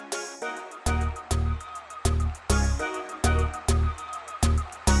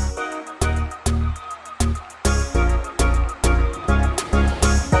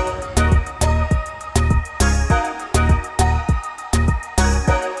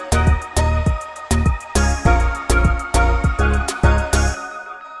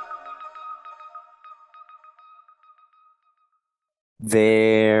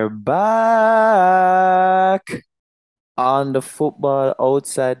They're back on the Football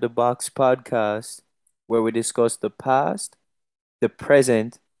Outside the Box podcast, where we discuss the past, the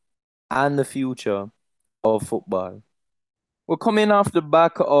present, and the future of football. We're coming off the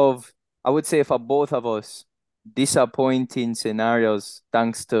back of, I would say, for both of us, disappointing scenarios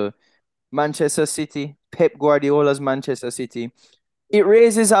thanks to Manchester City, Pep Guardiola's Manchester City. It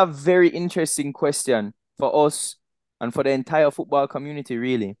raises a very interesting question for us and for the entire football community,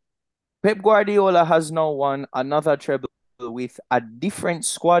 really. Pep Guardiola has now won another treble with a different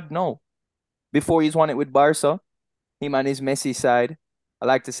squad now. Before he's won it with Barca, him and his Messi side. I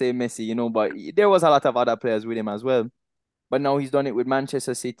like to say Messi, but there was a lot of other players with him as well. But now he's done it with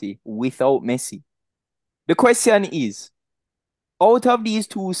Manchester City without Messi. The question is, out of these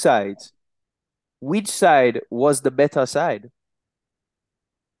two sides, which side was the better side?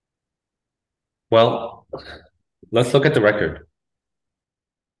 Well, let's look at the record.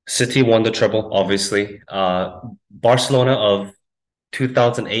 City won the treble, obviously. Barcelona of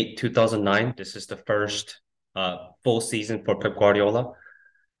 2008, 2009. This is the first full season for Pep Guardiola.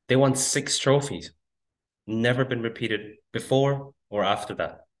 They won six trophies. Never been repeated before or after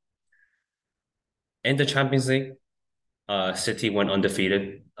that. In the Champions League, City went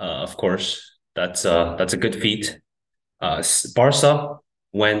undefeated. Of course, that's a good feat. Barca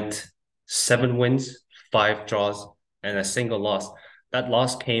went 7 wins, 5 draws, and a single loss. That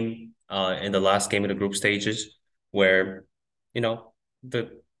loss came in the last game of the group stages, where you know they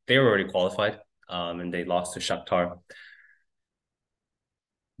were already qualified, and they lost to Shakhtar.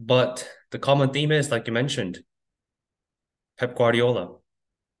 But the common theme is, like you mentioned, Pep Guardiola.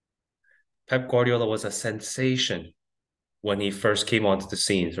 Pep Guardiola was a sensation when he first came onto the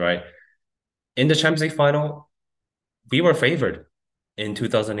scenes, right? In the Champions League final, we were favored in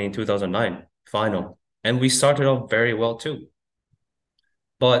 2008, 2009 final. And we started off very well too.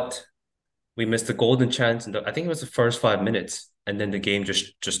 But we missed the golden chance I think it was the first 5 minutes. And then the game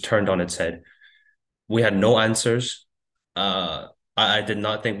just turned on its head. We had no answers. I did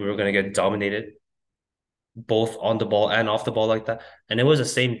not think we were going to get dominated both on the ball and off the ball like that. And it was the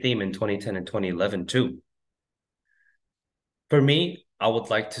same theme in 2010 and 2011 too. For me, I would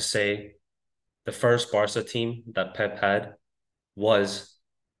like to say the first Barca team that Pep had was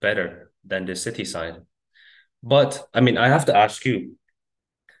better than the City side. But I mean, I have to ask you,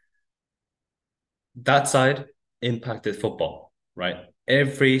 that side impacted football, right?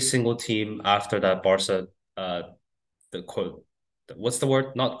 Every single team after that Barca, the quote, what's the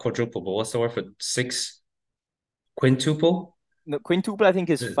word? Not quadruple, but what's the word for six? Quintuple? No, quintuple, I think,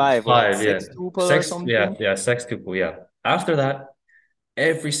 is five, or like Five, yeah. sextuple or Six, yeah, something. yeah, sextuple, yeah. After that,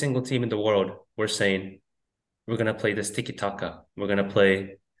 every single team in the world were saying, we're gonna play this tiki taka. We're gonna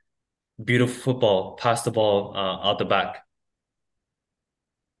play beautiful football, pass the ball out the back.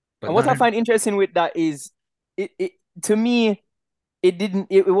 But And what not I every, find interesting with that is, it to me,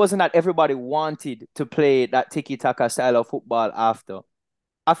 it wasn't that everybody wanted to play that tiki-taka style of football after.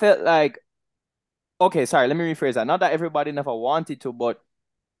 I felt like, okay, sorry, let me rephrase that. Not that everybody never wanted to, but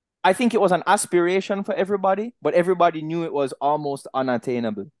I think it was an aspiration for everybody, but everybody knew it was almost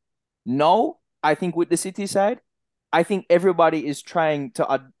unattainable. Now, I think with the City side, I think everybody is trying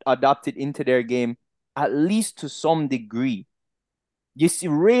to adopt it into their game, at least to some degree.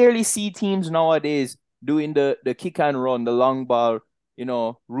 Rarely see teams nowadays doing the kick and run, the long ball,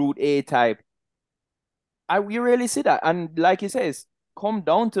 route A type. We rarely see that. And like he says, come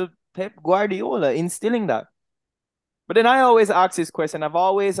down to Pep Guardiola instilling that. But then I always ask this question. I've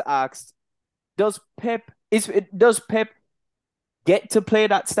always asked, does Pep get to play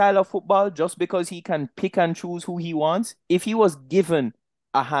that style of football just because he can pick and choose who he wants? If he was given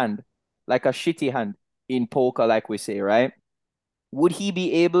a hand, like a shitty hand in poker, like we say, right? Would he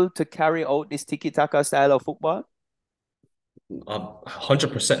be able to carry out this tiki-taka style of football?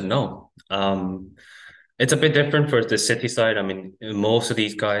 100% no. It's a bit different for the City side. I mean, most of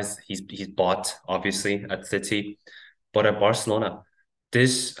these guys he's bought obviously at City, but at Barcelona,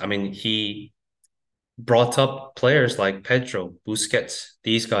 I mean, he brought up players like Pedro, Busquets,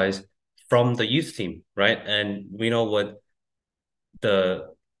 these guys from the youth team, right? And we know what the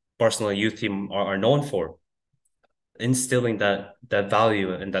Barcelona youth team are known for, instilling that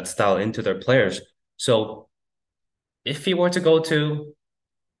value and that style into their players. So if he were to go to,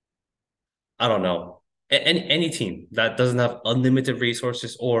 I don't know, any team that doesn't have unlimited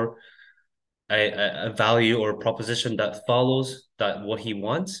resources or a value or a proposition that follows that what he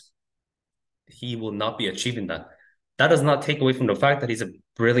wants, he will not be achieving that. That does not take away from the fact that he's a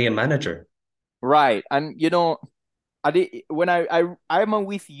brilliant manager. Right. And I did, when I'm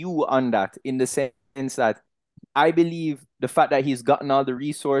with you on that, in the sense that I believe the fact that he's gotten all the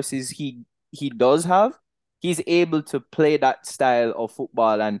resources he does have, he's able to play that style of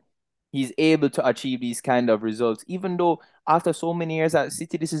football and he's able to achieve these kind of results. Even though after so many years at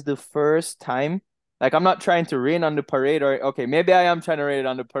City, this is the first time. Like I'm not trying to rain on the parade, or okay, maybe I am trying to rain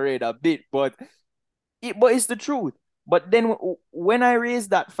on the parade a bit, but it's the truth. But then when I raise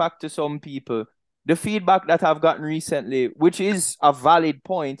that fact to some people, the feedback that I've gotten recently, which is a valid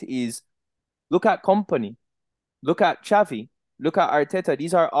point, is look at company. Look at Xavi. Look at Arteta.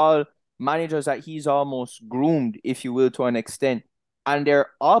 These are all managers that he's almost groomed, if you will, to an extent. And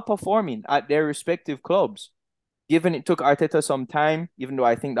they're all performing at their respective clubs. Given it took Arteta some time, even though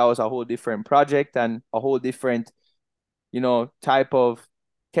I think that was a whole different project and a whole different, type of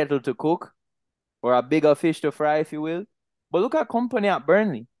kettle to cook or a bigger fish to fry, if you will. But look at company at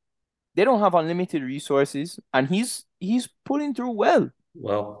Burnley. They don't have unlimited resources, and he's pulling through well.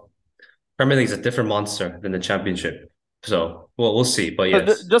 Well, Premier League is a different monster than the Championship. So, well, we'll see. But So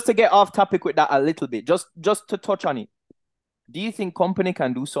yes, just to get off topic with that a little bit, just to touch on it, do you think company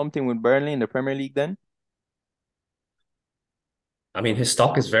can do something with Burnley in the Premier League then? I mean, his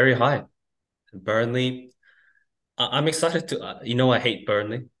stock is very high. Burnley, I'm excited to, I hate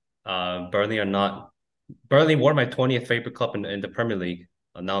Burnley. Burnley are not, Burnley were my 20th favorite club in the Premier League.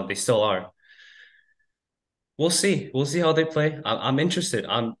 Now they still are. We'll see. We'll see how they play. I'm interested.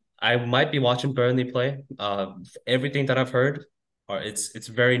 I might be watching Burnley play. Everything that I've heard, or it's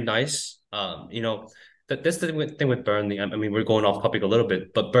very nice. That's the thing with Burnley. I mean, we're going off topic a little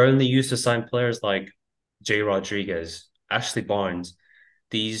bit, but Burnley used to sign players like Jay Rodriguez, Ashley Barnes,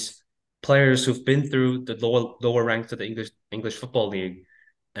 these players who've been through the lower ranks of the English Football League,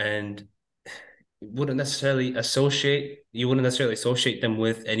 and you wouldn't necessarily associate them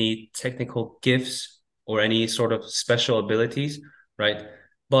with any technical gifts or any sort of special abilities, right?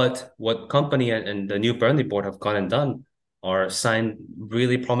 But what company and the new Burnley board have gone and done are sign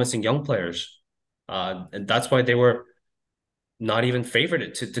really promising young players. And that's why they were not even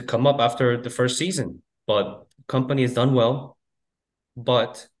favored to come up after the first season. But company has done well.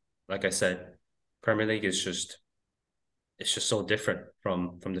 But like I said, Premier League is just it's just so different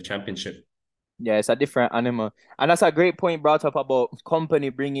from the championship. Yeah, it's a different animal. And that's a great point brought up about company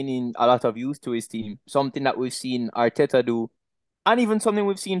bringing in a lot of youth to his team. Something that we've seen Arteta do, and even something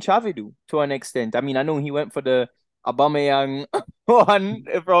we've seen Xavi do to an extent. I mean, I know he went for the Aubameyang one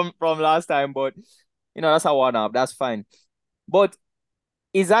from last time, but that's a one up. That's fine. But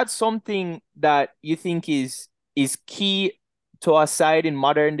is that something that you think is key to our side in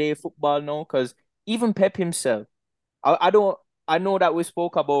modern day football now? Because even Pep himself, I don't I know that we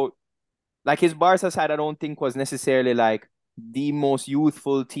spoke about like his Barca side. I don't think was necessarily like the most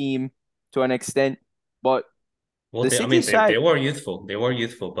youthful team to an extent, but Well, the I City mean, they side, were youthful. They were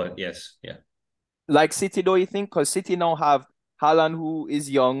youthful, but yes, yeah. like City, though you think? Because City now have Haaland who is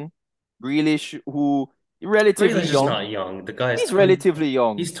young, Grealish who relatively Grealish is young. not young. The guy is He's relatively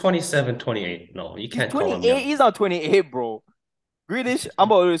young. he's 27, 28. No, you He's can't call him 28. young. He's not 28, bro. Grealish, I'm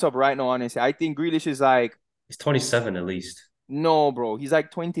about to look this up right now, honestly. I think Grealish is like, He's 27 at least. no, bro. He's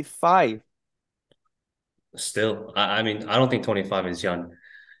like 25. Still, I mean, I don't think 25 is young.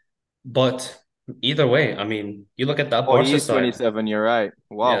 But either way, I mean, you look at that Oh, he Barca is side. 27. You're right.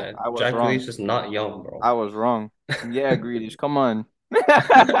 Wow. Yeah, I was Jack wrong. Grealish is not young, bro. I was wrong. Yeah, Grealish. Come on.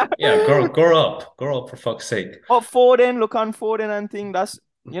 Yeah, grow up for fuck's sake. But Foden, look on Foden and think that's,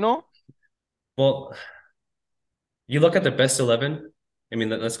 you know, Well, you look at the best 11. I mean,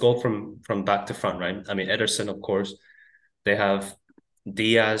 let's go from back to front, right? I mean, Ederson, of course. They have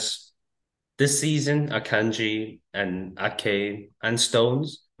Diaz this season, Akanji and Ake and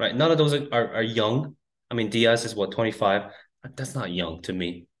Stones, right? None of those are young. I mean, Diaz is what, 25? That's not young to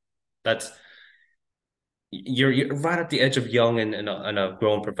me. That's you're right at the edge of young and a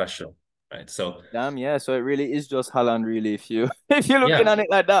grown professional, right? So damn, yeah. So it really is just Haaland, really, if you if you're looking yeah, at it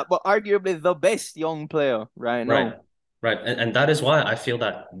like that. But arguably the best young player right right, now. right. And that is why I feel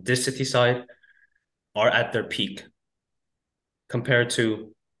that this City side are at their peak compared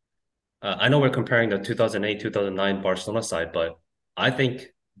to I know we're comparing the 2008, 2009 Barcelona side, but I think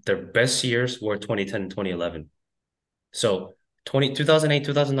their best years were 2010 and 2011. So 2008,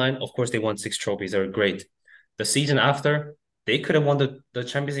 2009, of course, they won six trophies. They were great. The season after, they could have won the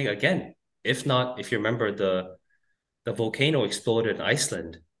Champions League again. If not, if you remember, the volcano exploded in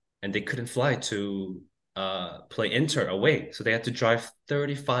Iceland and they couldn't fly to play Inter away. So they had to drive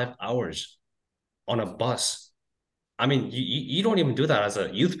 35 hours on a bus. I mean, you don't even do that as a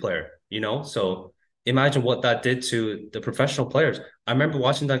youth player, you know? So imagine what that did to the professional players. I remember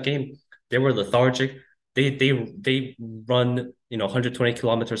watching that game. They were lethargic. They run, 120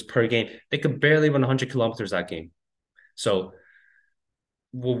 kilometers per game. They could barely run 100 kilometers that game. So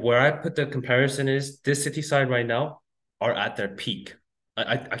where I put the comparison is this City side right now are at their peak.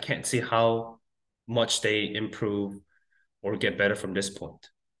 I can't see how much they improve or get better from this point.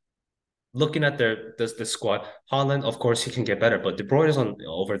 Looking at the squad, Holland, of course, he can get better, but De Bruyne is on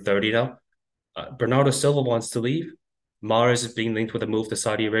over 30 now. Bernardo Silva wants to leave. Mars is being linked with a move to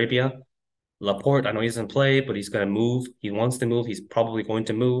Saudi Arabia. Laporte, I know he doesn't play, but he's going to move. He wants to move. He's probably going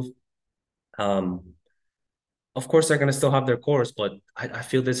to move. Um, of course, they're going to still have their course, but I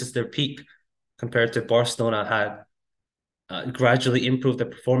feel this is their peak compared to Barcelona had gradually improved the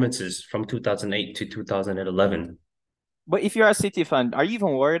performances from 2008 to 2011. But if you're a City fan, are you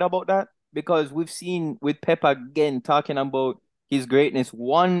even worried about that? Because we've seen with Pep again talking about his greatness.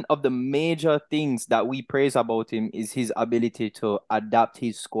 One of the major things that we praise about him is his ability to adapt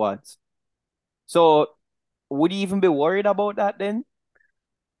his squads. So would you even be worried about that then?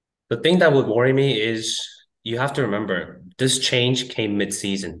 The thing that would worry me is you have to remember this change came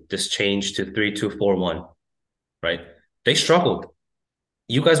mid-season. This change to 3-2-4-1, right? They struggled.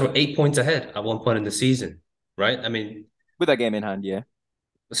 You guys were 8 points ahead at one point in the season, right? I mean, With a game in hand, yeah.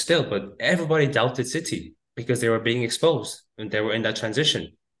 still, but everybody doubted City because they were being exposed and they were in that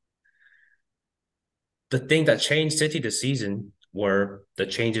transition. The thing that changed City this season were the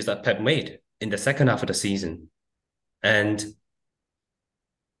changes that Pep made in the second half of the season. And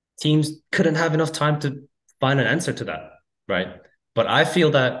teams couldn't have enough time to find an answer to that, right? But I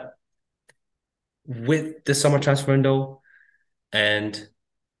feel that with the summer transfer window, and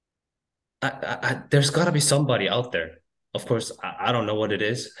there's got to be somebody out there. Of course, I don't know what it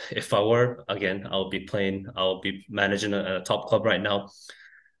is. If I were, again, I'll be managing a top club right now.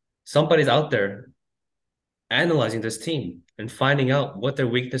 Somebody's out there analyzing this team and finding out what their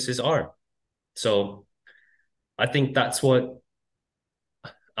weaknesses are. So I think that's what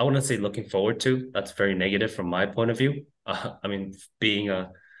I wouldn't say looking forward to. That's very negative from my point of view. I mean, being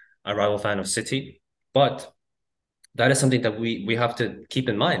a rival fan of City, but that is something that we have to keep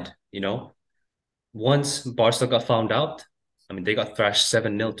in mind. You know, once Barca got found out, I mean, they got thrashed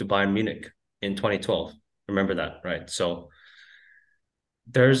 7-0 to Bayern Munich in 2012. Remember that, right? So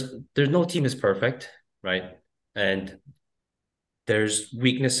there's no team is perfect, right? And there's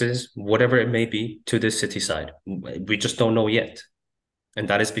weaknesses, whatever it may be, to this City side. We just don't know yet. And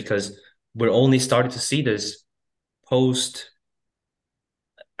that is because we're only starting to see this post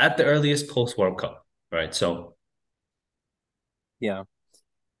at the earliest post World Cup, right? So Yeah.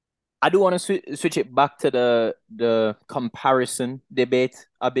 I do want to switch it back to the comparison debate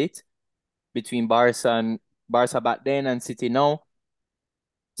a bit between Barca back then and City now.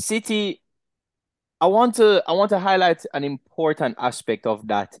 City, I want to highlight an important aspect of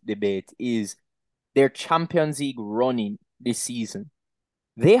that debate is their Champions League running this season.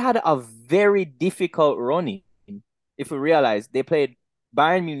 They had a very difficult running. If we realize they played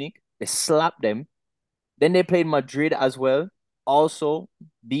Bayern Munich, they slapped them. Then they played Madrid as well, also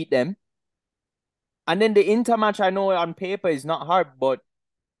beat them. And then the Inter match, I know on paper is not hard, but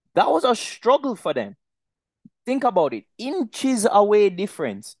that was a struggle for them. Think about it. Inches away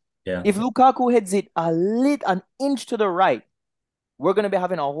difference. yeah. If Lukaku heads it an inch to the right, we're gonna be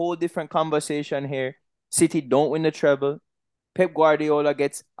having a whole different conversation here. City don't win the treble. Pep Guardiola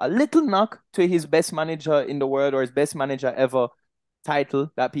gets a little knock to his best manager in the world or his best manager ever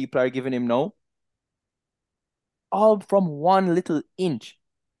title that people are giving him now. All from one little inch.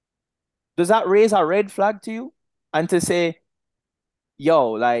 Does that raise a red flag to you? And to say,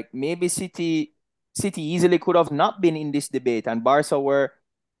 yo, like maybe City easily could have not been in this debate, and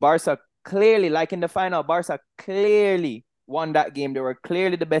Barca clearly, like in the final, Barca clearly won that game. They were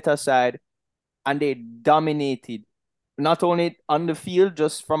clearly the better side, and they dominated not only on the field,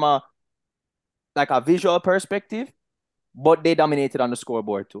 just from a like a visual perspective, but they dominated on the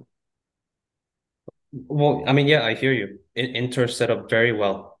scoreboard too. Well, I mean, yeah, I hear you. Inter set up very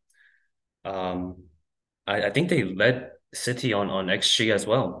well. Um, I think they led City on XG as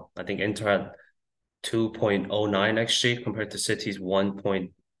well. I think Inter had 2.09 XG compared to City's 1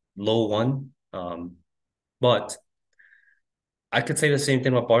 point low one. But I could say the same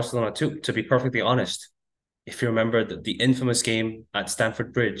thing about Barcelona too, to be perfectly honest. If you remember the infamous game at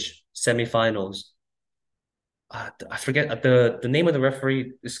Stamford Bridge, semi-finals, I forget the name of the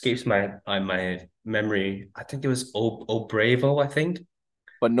referee escapes my memory. I think it was Obravo, I think.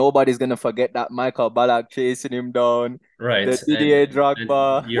 But nobody's gonna forget that Michael Ballack chasing him down, Right. the Didier And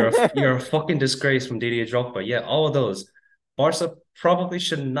Drogba. you're a fucking disgrace from Didier Drogba. Yeah, all of those. Barca probably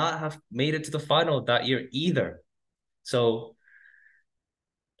should not have made it to the final that year either. So,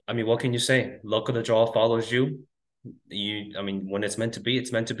 I mean, what can you say? Luck of the draw follows you. I mean, when it's meant to be,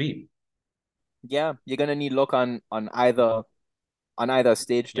 it's meant to be. Yeah, you're gonna need luck on either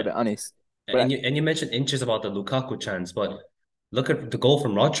stage, to Yeah. be honest. And But you mentioned inches about the Lukaku chance, but look at the goal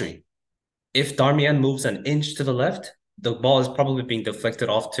from Rodri. If Darmian moves an inch to the left, the ball is probably being deflected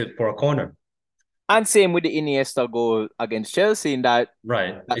off to for a corner. and same with the Iniesta goal against Chelsea in that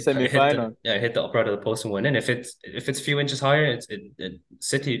Right. that It hit the semi-final. yeah, it hit the upright of the post and went in. If it's a few inches higher,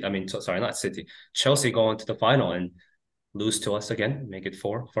 City. I mean, sorry, not City. Chelsea go on to the final and lose to us again, make it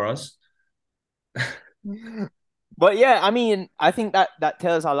four for us. But yeah, I mean, I think that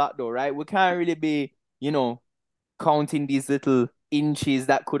tells a lot though, right? We can't really be, counting these little inches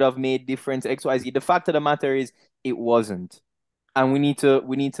that could have made difference XYZ. The fact of the matter is it wasn't. And we need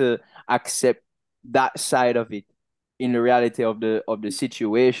to accept that side of it in the reality of the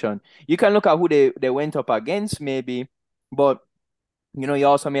situation. You can look at who they went up against maybe, but you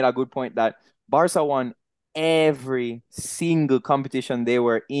also made a good point that Barca won every single competition they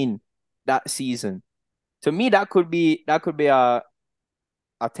were in that season. To me, that could be a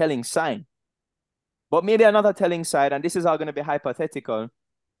telling sign. But maybe another telling sign, and this is all going to be hypothetical.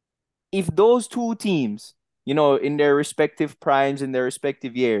 If those two teams, in their respective primes, in their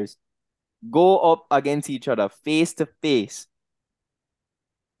respective years, go up against each other face to face,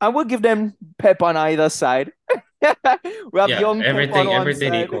 I will give them Pep on either side. We have Yeah, young Pep on one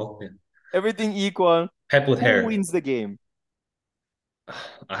everything side, equal. Yeah. everything equal. Pep with Who hair. wins the game?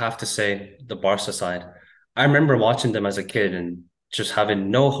 I have to say the Barca side. I remember watching them as a kid and just having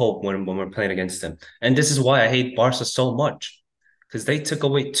no hope when we're playing against them. And this is why I hate Barca so much because they took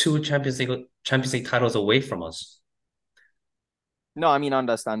away two Champions League titles away from us. No, I mean,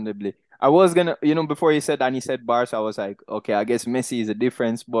 understandably. I was gonna, before he said that and he said Barca, I was like, okay, I guess Messi is a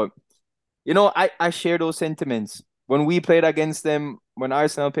difference. But, I share those sentiments. When we played against them, when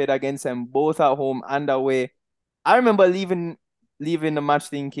Arsenal played against them, both at home and away, I remember leaving the match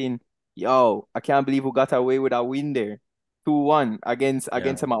thinking, yo, I can't believe we got away with a win there. 2-1 against Yeah,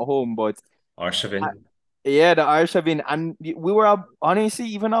 against them at home. But I, Arshavin. yeah, the Arshavin, and we were honestly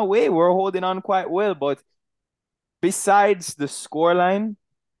even away, we were holding on quite well. But besides the scoreline,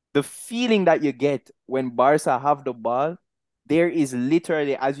 the feeling that you get when Barca have the ball, there is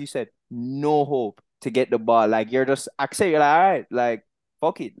literally, as you said, no hope to get the ball. Like you're just accept, you're like, all right, like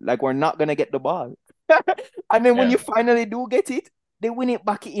fuck it, like we're not gonna get the ball. And then when you Yeah, finally do get it, they win it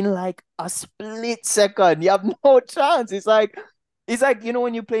back in like a split second. You have no chance. It's like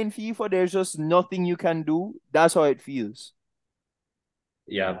when you're playing FIFA, there's just nothing you can do. That's how it feels.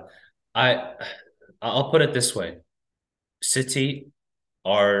 yeah. I I'll put it this way. City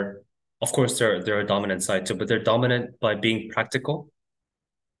are, of course, they're a dominant side too, but they're dominant by being practical.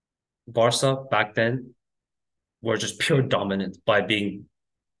 Barca back then were just pure dominant by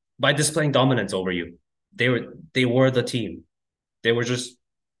displaying dominance over you. They were the team. They were just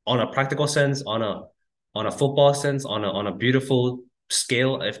on a practical sense, on a football sense, on a beautiful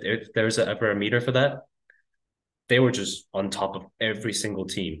scale. If there's ever a meter for that, they were just on top of every single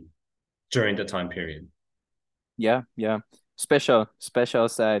team during the time period. Yeah, yeah. Special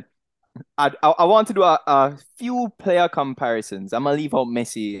side. I want to do a few player comparisons. I'm gonna leave out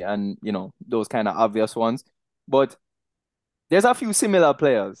Messi and those kind of obvious ones, but there's a few similar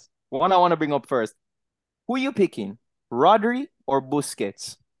players. One I want to bring up first. Who you picking, Rodri or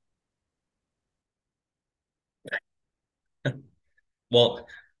Busquets? Well,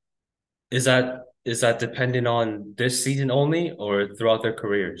 is that depending on this season only or throughout their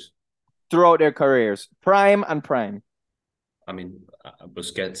careers? Throughout their careers, prime and prime. I mean,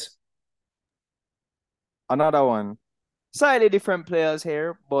 Busquets. Another one. Slightly different players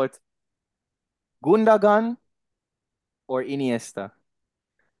here, but Gundogan or Iniesta?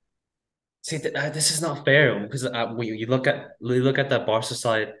 See, this is not fair because when you look at that Barca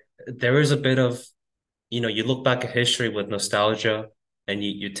side, there is a bit of you look back at history with nostalgia, and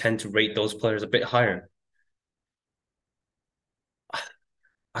you tend to rate those players a bit higher.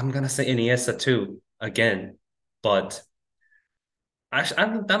 I'm gonna say Iniesta too again, but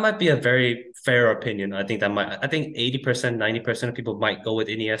actually, that might be a very fair opinion. I think 80%, 90% of people might go with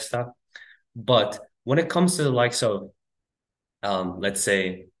Iniesta, but when it comes to the likes of let's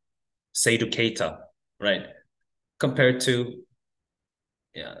say Seydou Keita, right, compared to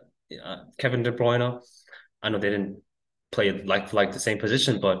yeah, Kevin De Bruyne. I know they didn't play like the same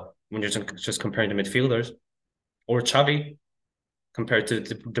position, but when you're just comparing the midfielders or Xavi compared to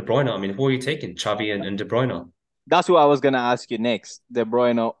De Bruyne, I mean, who are you taking, Xavi and De Bruyne? That's what I was gonna ask you next, De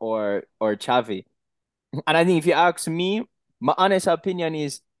Bruyne or Xavi. And I think if you ask me, my honest opinion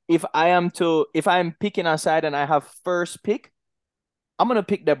is if I'm picking a side and I have first pick, I'm gonna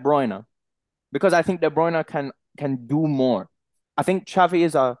pick De Bruyne because I think De Bruyne can do more. I think Xavi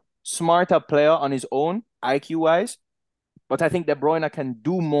is a smarter player on his own, IQ wise, but I think De Bruyne can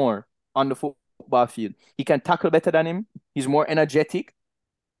do more on the football field. He can tackle better than him. He's more energetic.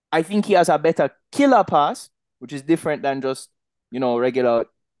 I think he has a better killer pass, which is different than just, regular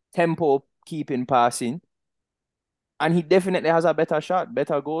tempo keeping passing. And he definitely has a better shot,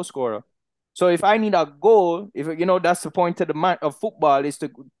 better goal scorer. So if I need a goal, if that's the point of of football is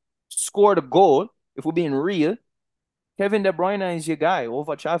to score the goal. If we're being real, Kevin De Bruyne is your guy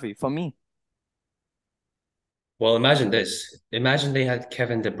over Xavi for me. Well, imagine this. Imagine they had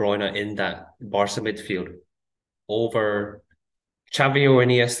Kevin De Bruyne in that Barca midfield over Xavi or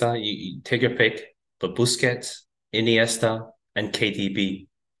Iniesta. You take your pick, but Busquets, Iniesta, and KDB.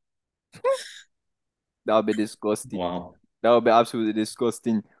 That would be disgusting. Wow. That would be absolutely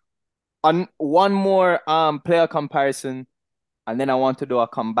disgusting. On one more player comparison, and then I want to do a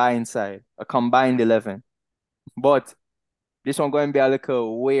combined side, a combined 11. But this one going to be a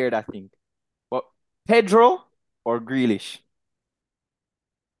little weird, I think. But Pedro or Grealish?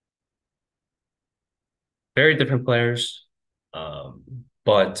 Very different players,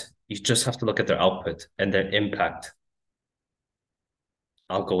 but you just have to look at their output and their impact.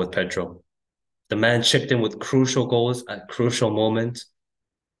 I'll go with Pedro. The man chipped in with crucial goals at crucial moments.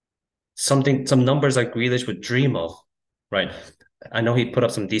 Some numbers like Grealish would dream of, right? I know he put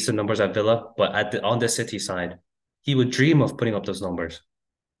up some decent numbers at Villa, but on the City side, he would dream of putting up those numbers.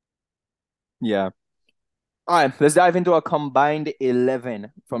 Yeah. All right, let's dive into a combined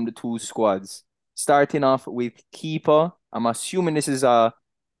 11 from the two squads. Starting off with keeper. I'm assuming this is a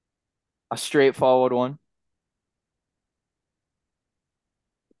straightforward one.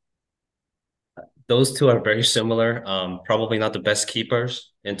 Those two are very similar. Probably not the best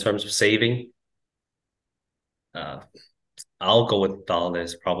keepers in terms of saving. Uh, I'll go with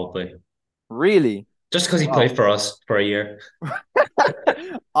Valdez probably, Really? just because he Wow. played for us for a year.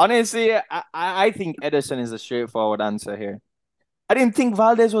 Honestly, I think Edison is a straightforward answer here. I didn't think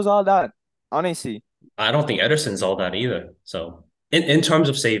Valdez was all that. Honestly. I don't think Ederson's all that either. So in terms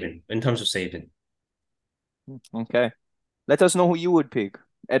of saving, Okay. Let us know who you would pick,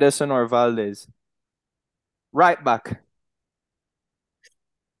 Edison or Valdez. Right back.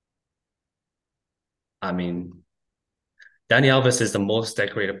 I mean, Dani Alves is the most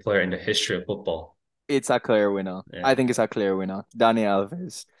decorated player in the history of football. It's a clear winner. Yeah. I think it's a clear winner. Dani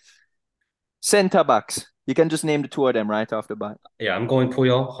Alves. Centre backs. You can just name the two of them right off the bat. Yeah, I'm going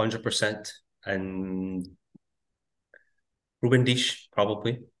Puyol 100% and Ruben Dish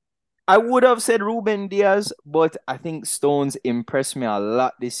probably. I would have said Ruben Diaz, but I think Stones impressed me a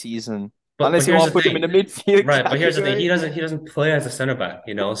lot this season. But Unless you here's want the to put him in the thing. midfield Right, but here's the thing. category. He doesn't play as a center back,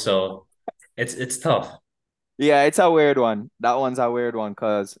 so it's tough. Yeah, it's a weird one. That one's a weird one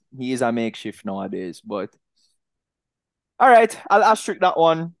because he is a makeshift nowadays. But all right, I'll asterisk that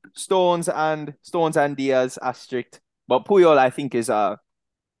one. Stones and Diaz asterisk. But Puyol, I think, he's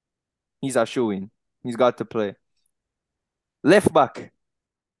a shoe-in. He's got to play. Left back.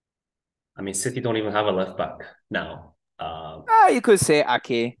 I mean, City don't even have a left back now. You could say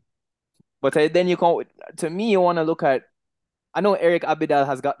Ake. But then to me, you want to look at, I know Eric Abidal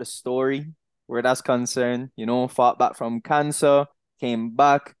has got the story where that's concerned, fought back from cancer, came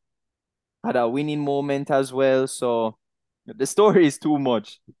back, had a winning moment as well. So the story is too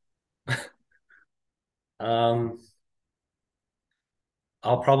much. um,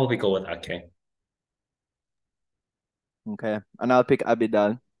 I'll probably go with Ake. Okay. And I'll pick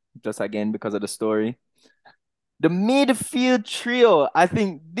Abidal just again because of the story. The midfield trio, I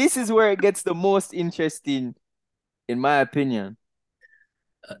think this is where it gets the most interesting, in my opinion.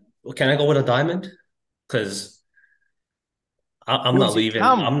 Can I go with a diamond? Because I'm not Bruce, you leaving.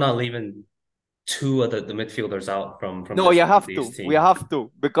 can. I'm not leaving two of the midfielders out from No, you have these to. We teams. have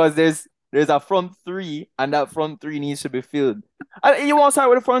to because there's a front three, and that front three needs to be filled. You want to start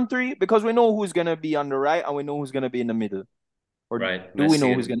with the front three because we know who's gonna be on the right and we know who's gonna be in the middle. Or Right, do we Messi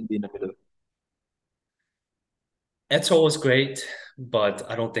know who's and gonna be in the middle? Eto'o was great, but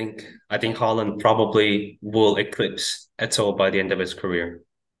I think Holland probably will eclipse Eto'o by the end of his career.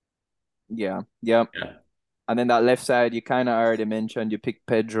 Yeah, yeah. Yeah. And then that left side, you kind of already mentioned you picked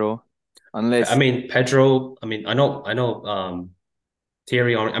Pedro, I unless mean, Pedro, I know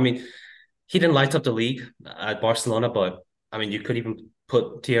Thierry Henry. I mean, he didn't light up the league at Barcelona, but I mean, you could even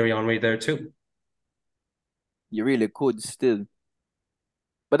put Thierry Henry there too. you really could still.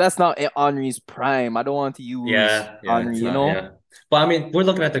 But that's not Henry's prime. I don't want to use Yeah, Henry, it's not, yeah. But I mean, we're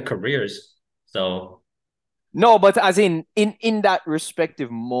looking at the careers. So No, but as in that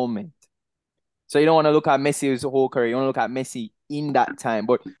respective moment. So you don't want to look at Messi's whole career. You want to look at Messi in that time.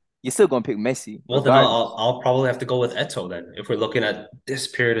 But You're still gonna pick Messi, Well, then regardless. I'll probably have to go with Eto then. If we're looking at this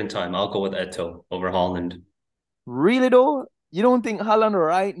period in time, I'll go with Eto over Holland. Really though, you don't think Haaland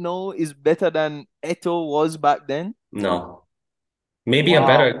right now is better than Eto was back then? No, maybe a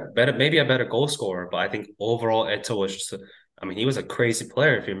Wow. maybe a better goal scorer, but I think overall Eto was just, I mean, he was a crazy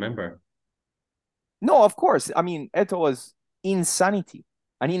player if you remember. No, of course. I mean, Eto was insanity.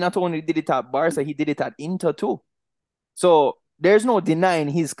 And he not only did it at Barca, he did it at Inter too. So there's no denying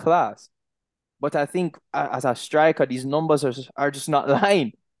his class. But I think as a striker, these numbers are just not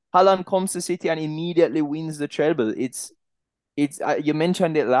lying. Haaland comes to City and immediately wins the treble. It's you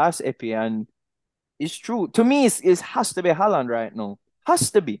mentioned it last epi, and it's true. To me, it has to be Haaland right now.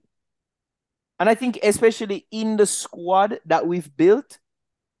 Has to be. And I think especially in the squad that we've built,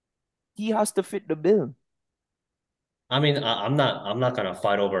 he has to fit the bill. I mean, I'm not gonna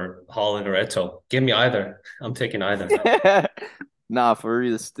fight over Holland or Eto. Give me either. I'm taking either. Nah, for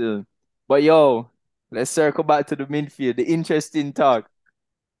real still. But yo, let's circle back to the midfield. The interesting talk.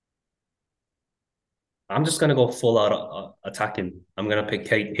 I'm just gonna go full out attacking. I'm gonna pick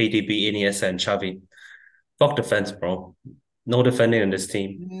KDB, Iniesta, and Xavi. Fuck defense, bro. No defending in this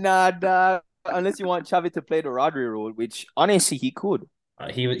team. Nada. Unless you want Xavi to play the Rodri role, which honestly he could.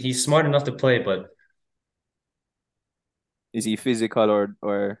 He's smart enough to play, but Is he physical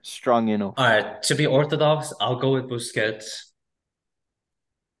or strong all enough? right. To be orthodox, I'll go with Busquets,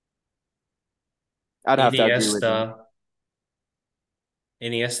 I'd have to agree with Iniesta, you.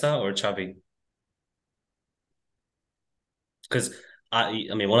 Iniesta, or Xavi. Because I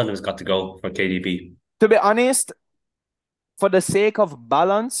mean, one of them's got to go for KDB. To be honest, for the sake of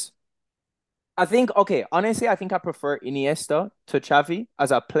balance, I think okay, honestly, I think I prefer Iniesta to Xavi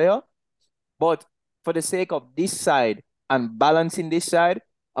as a player, but for the sake of this side and balancing this side,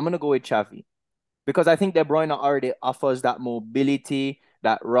 I'm gonna go with Xavi because I think De Bruyne already offers that mobility,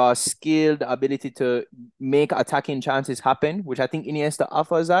 that raw skill, the ability to make attacking chances happen, which I think Iniesta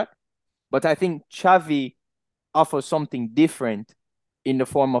offers that. But I think Xavi offers something different in the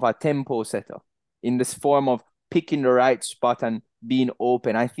form of a tempo setter, in this form of picking the right spot and being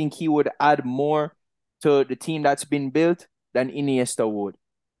open. I think he would add more to the team that's been built than Iniesta would.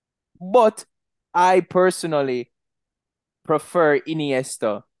 But I personally prefer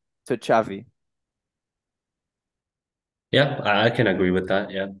Iniesta to Xavi. Yeah, I can agree with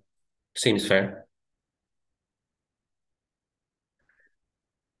that. Yeah, seems fair.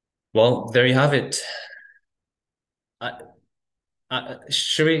 Well, there you have it. I,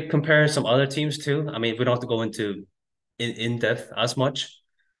 should we compare some other teams too? I mean, we don't have to go into in depth as much.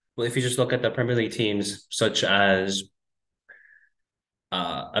 Well, if you just look at the Premier League teams, such as,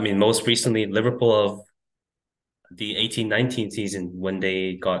 I mean, most recently Liverpool of the 18-19 season when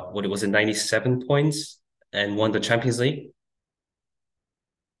they got what it was in 97 points and won the Champions League.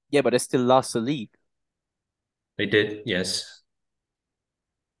 Yeah, but they still lost the league. They did, yes.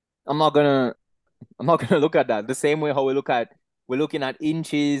 I'm not gonna I'm not gonna look at that the same way how we're looking at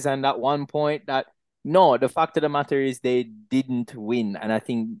inches and that 1 point that no, the fact of the matter is they didn't win. And I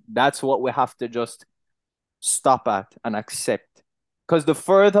think that's what we have to just stop at and accept. Because the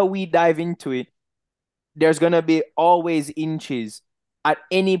further we dive into it, there's gonna be always inches at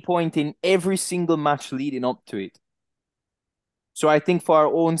any point in every single match leading up to it. So I think for our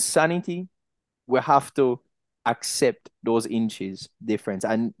own sanity, we have to accept those inches difference.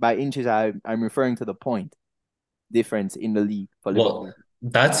 And by inches, I'm referring to the point difference in the league for Well, Liverpool.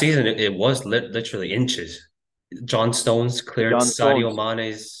 that season it was literally inches. John Stones cleared John Sadio Stones.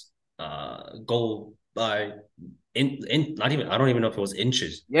 Mane's goal by in not even I don't even know if it was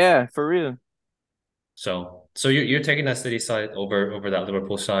inches. Yeah, for real. So you're taking that City side over that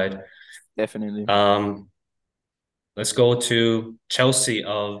Liverpool side. Definitely. Um, let's go to Chelsea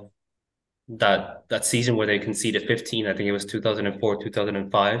of that season where they conceded 15. I think it was 2004,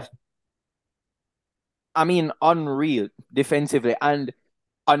 2005. I mean, unreal defensively. And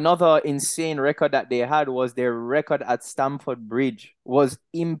another insane record that they had was their record at Stamford Bridge was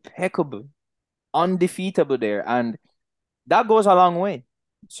impeccable, undefeatable there. And that goes a long way.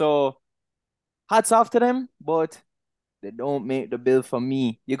 So hats off to them, but they don't make the bill for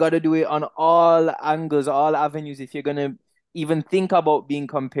me. You got to do it on all angles, all avenues if you're going to even think about being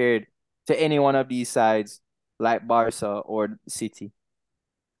compared to any one of these sides like Barca or City.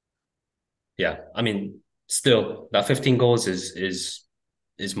 Yeah, I mean, still that 15 goals is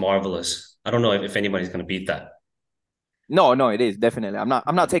marvelous. I don't know if anybody's going to beat that. No, no, it is definitely. I'm not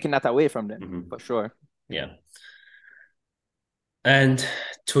Yeah. taking that away from them Mhm. for sure. Yeah. And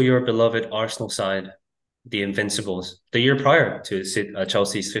to your beloved Arsenal side, the Invincibles, the year prior to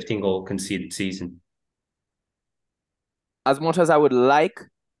Chelsea's 15 goal conceded season. As much as I would like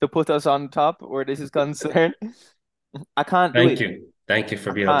to put us on top where this is concerned. I can't do Thank it. you. Thank you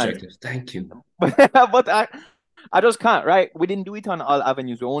for I being can't. objective. Thank you. But I just can't, right? We didn't do it on all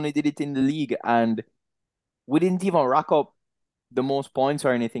avenues. We only did it in the league, and we didn't even rack up the most points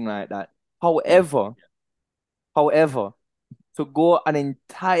or anything like that. Yeah. However, to go an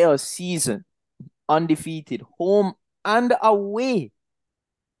entire season undefeated, home and away.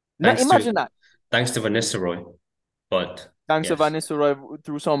 Now Thanks imagine to that. thanks to Vanessa Roy. But Thanks to yes. Vanessa Roy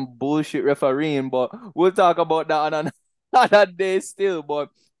through some bullshit refereeing, but we'll talk about that on another day still. But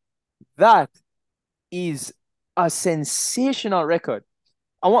that is a sensational record.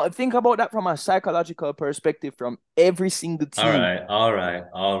 I want to think about that from a psychological perspective from every single All team. right, all right,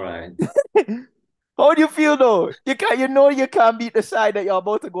 all right. How do you feel though? You can't beat the side that you're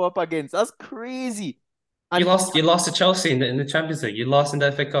about to go up against. That's crazy. You And lost you lost to Chelsea in the Champions League. You lost in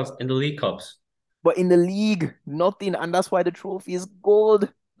the FA Cups, in the League Cups. but in the league, nothing, and that's why the trophy is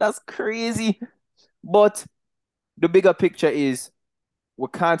gold. That's crazy. But the bigger picture is we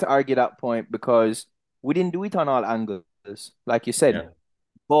can't argue that point because we didn't do it on all angles, like you said. Yeah.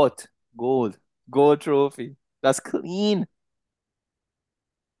 But gold, gold trophy. That's clean.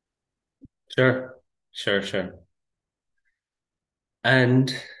 Sure. Sure, sure.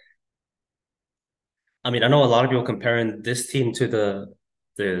 And I mean, I know a lot of people comparing this team to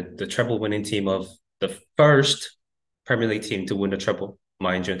the treble winning team of the first Premier League team to win the treble,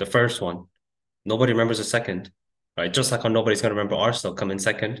 mind you, the first one. Nobody remembers the second, right? Just like how nobody's going to remember Arsenal coming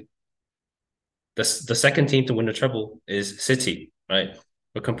second. The second team to win the treble is City, right?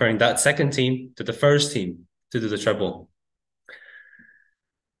 We're comparing that second team to the first team to do the treble.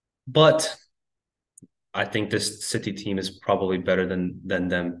 But I think this City team is probably better than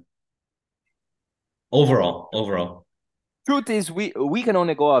them overall. Overall, Truth is, we can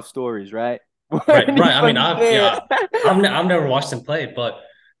only go off stories, right? We right, weren't right. I mean, even I've there. yeah, I've never watched them play, but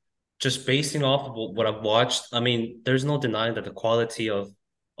just basing off of what I've watched, I mean, there's no denying that the quality of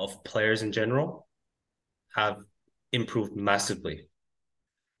players in general have improved massively.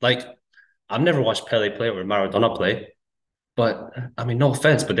 Like I've never watched Pele play or Maradona play, but I mean, no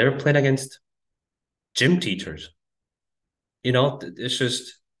offense, but they were playing against gym teachers. It's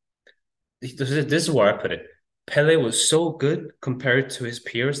just this is where I put it. Pele was so good compared to his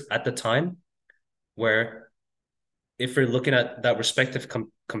peers at the time, where if we're looking at that respective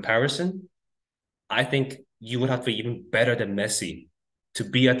comparison, I think you would have to be even better than Messi to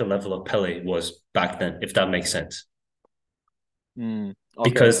be at the level of Pele was back then, if that makes sense.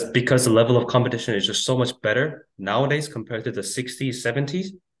 Okay. Because the level of competition is just so much better nowadays compared to the 60s, 70s,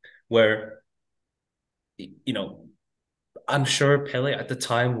 where you know, I'm sure Pele at the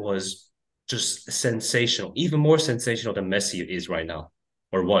time was just sensational, even more sensational than Messi is right now,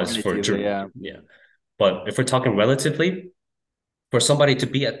 or was for Relatively, Drew. yeah. Yeah. But if we're talking relatively, for somebody to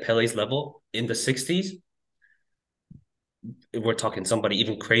be at Pele's level in the 60s, we're talking somebody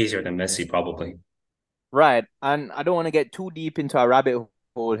even crazier than Messi, probably. Right. And I don't want to get too deep into a rabbit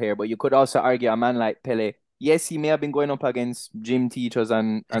hole here, but you could also argue a man like Pele. Yes, he may have been going up against gym teachers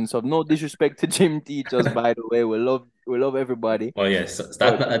and so no disrespect to gym teachers, by the way. We love everybody. Well, yes,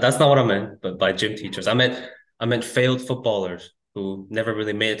 But that's not what I meant, but by gym teachers. I meant failed footballers who never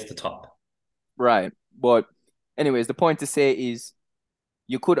really made it to the top. right. But anyways, the point to say is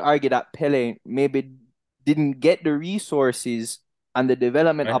you could argue that Pele maybe didn't get the resources and the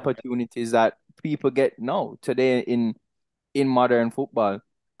development Right? opportunities that people get now today in modern football.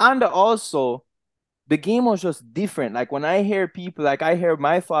 And also the game was just different. Like when I hear people, like I hear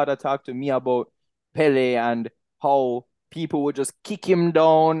my father talk to me about Pele and how people would just kick him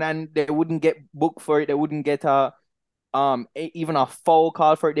down and they wouldn't get booked for it. They wouldn't get even a foul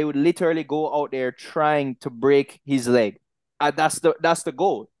call for it. They would literally go out there trying to break his leg. That's the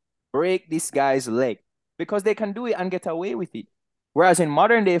goal. Break this guy's leg because they can do it and get away with it. Whereas in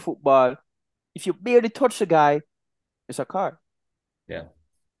modern day football, if you barely touch the guy, it's a card. Yeah.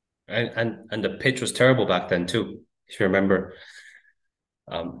 And the pitch was terrible back then too, if you remember.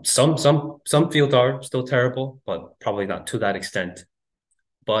 Some fields are still terrible, but probably not to that extent.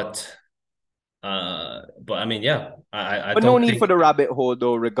 But but I mean, yeah, I But no don't need for think the rabbit hole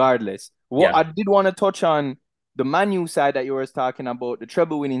though, regardless. What I yeah, did want to touch on the Manu side that you were talking about, the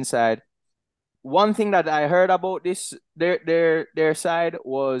treble winning side. One thing that I heard about this their side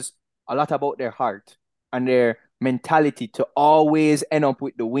was a lot about their heart and their mentality to always end up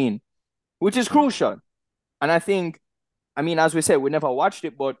with the win, which is crucial. And I think, I mean, as we said, we never watched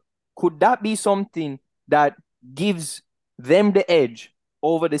it, but could that be something that gives them the edge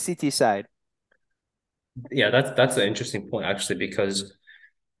over the City side? yeah, that's an interesting point actually, because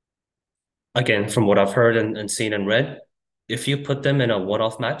again, from what I've heard and seen and read, if you put them in a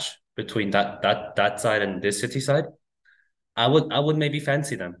one-off match between that side and this City side, I would maybe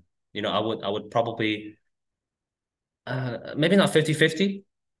fancy them. I would probably maybe not 50-50,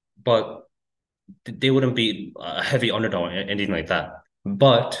 but they wouldn't be a heavy underdog or anything like that.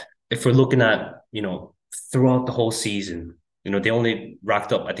 But if we're looking at, throughout the whole season, they only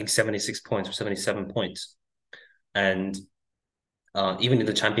racked up, I think, 76 points or 77 points. And even in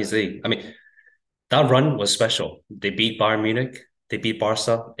the Champions League, I mean, that run was special. They beat Bayern Munich, they beat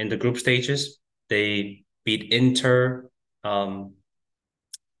Barca in the group stages, they beat Inter, and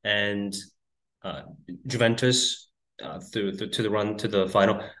uh, Juventus to the run to the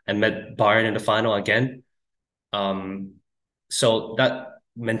final, and met Bayern in the final again. Um, so that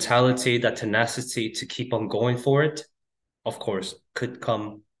mentality, that tenacity to keep on going for it, of course, could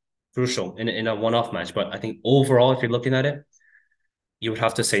come crucial in a one-off match. But I think overall, if you're looking at it, you would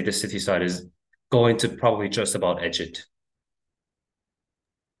have to say the City side is going to probably just about edge it.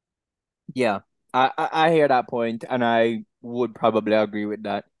 Yeah, I hear that point, and I would probably agree with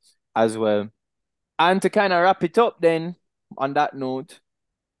that as well. And to kind of wrap it up, then on that note,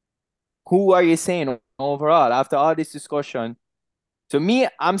 who are you saying overall after all this discussion? To me,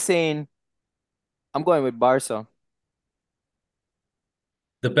 I'm saying I'm going with Barca.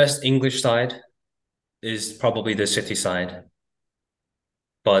 The best English side is probably the City side,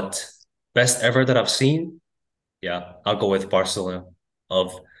 but best ever that I've seen, yeah, I'll go with Barcelona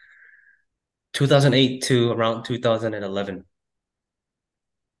of 2008 to around 2011.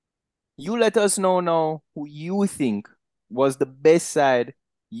 You let us know now who you think was the best side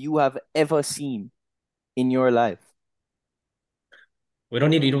you have ever seen in your life. We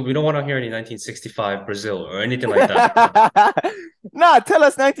don't want to hear any 1965 Brazil or anything like that. Nah, tell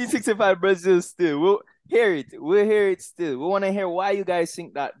us 1965 Brazil still. We'll hear it. We'll hear it still. We want to hear why you guys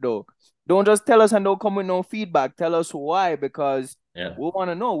think that though. Don't just tell us and don't come with no feedback. Tell us why because Yeah, we want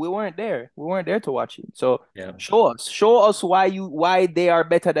to know. We weren't there. We weren't there to watch it. So yeah. show us. Show us why they are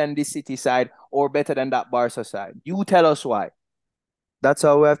better than this City side or better than that Barca side. You tell us why. That's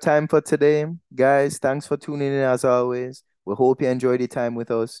all we have time for today. Guys, thanks for tuning in as always. We hope you enjoyed your time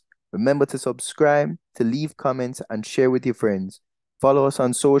with us. Remember to subscribe, to leave comments, and share with your friends. Follow us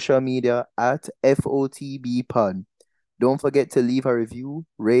on social media at FOTBpod. Don't forget to leave a review,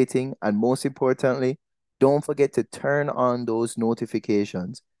 rating, and most importantly, don't forget to turn on those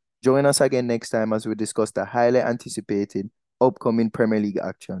notifications. Join us again next time as we discuss the highly anticipated upcoming Premier League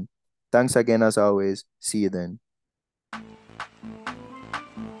action. Thanks again as always. See you then.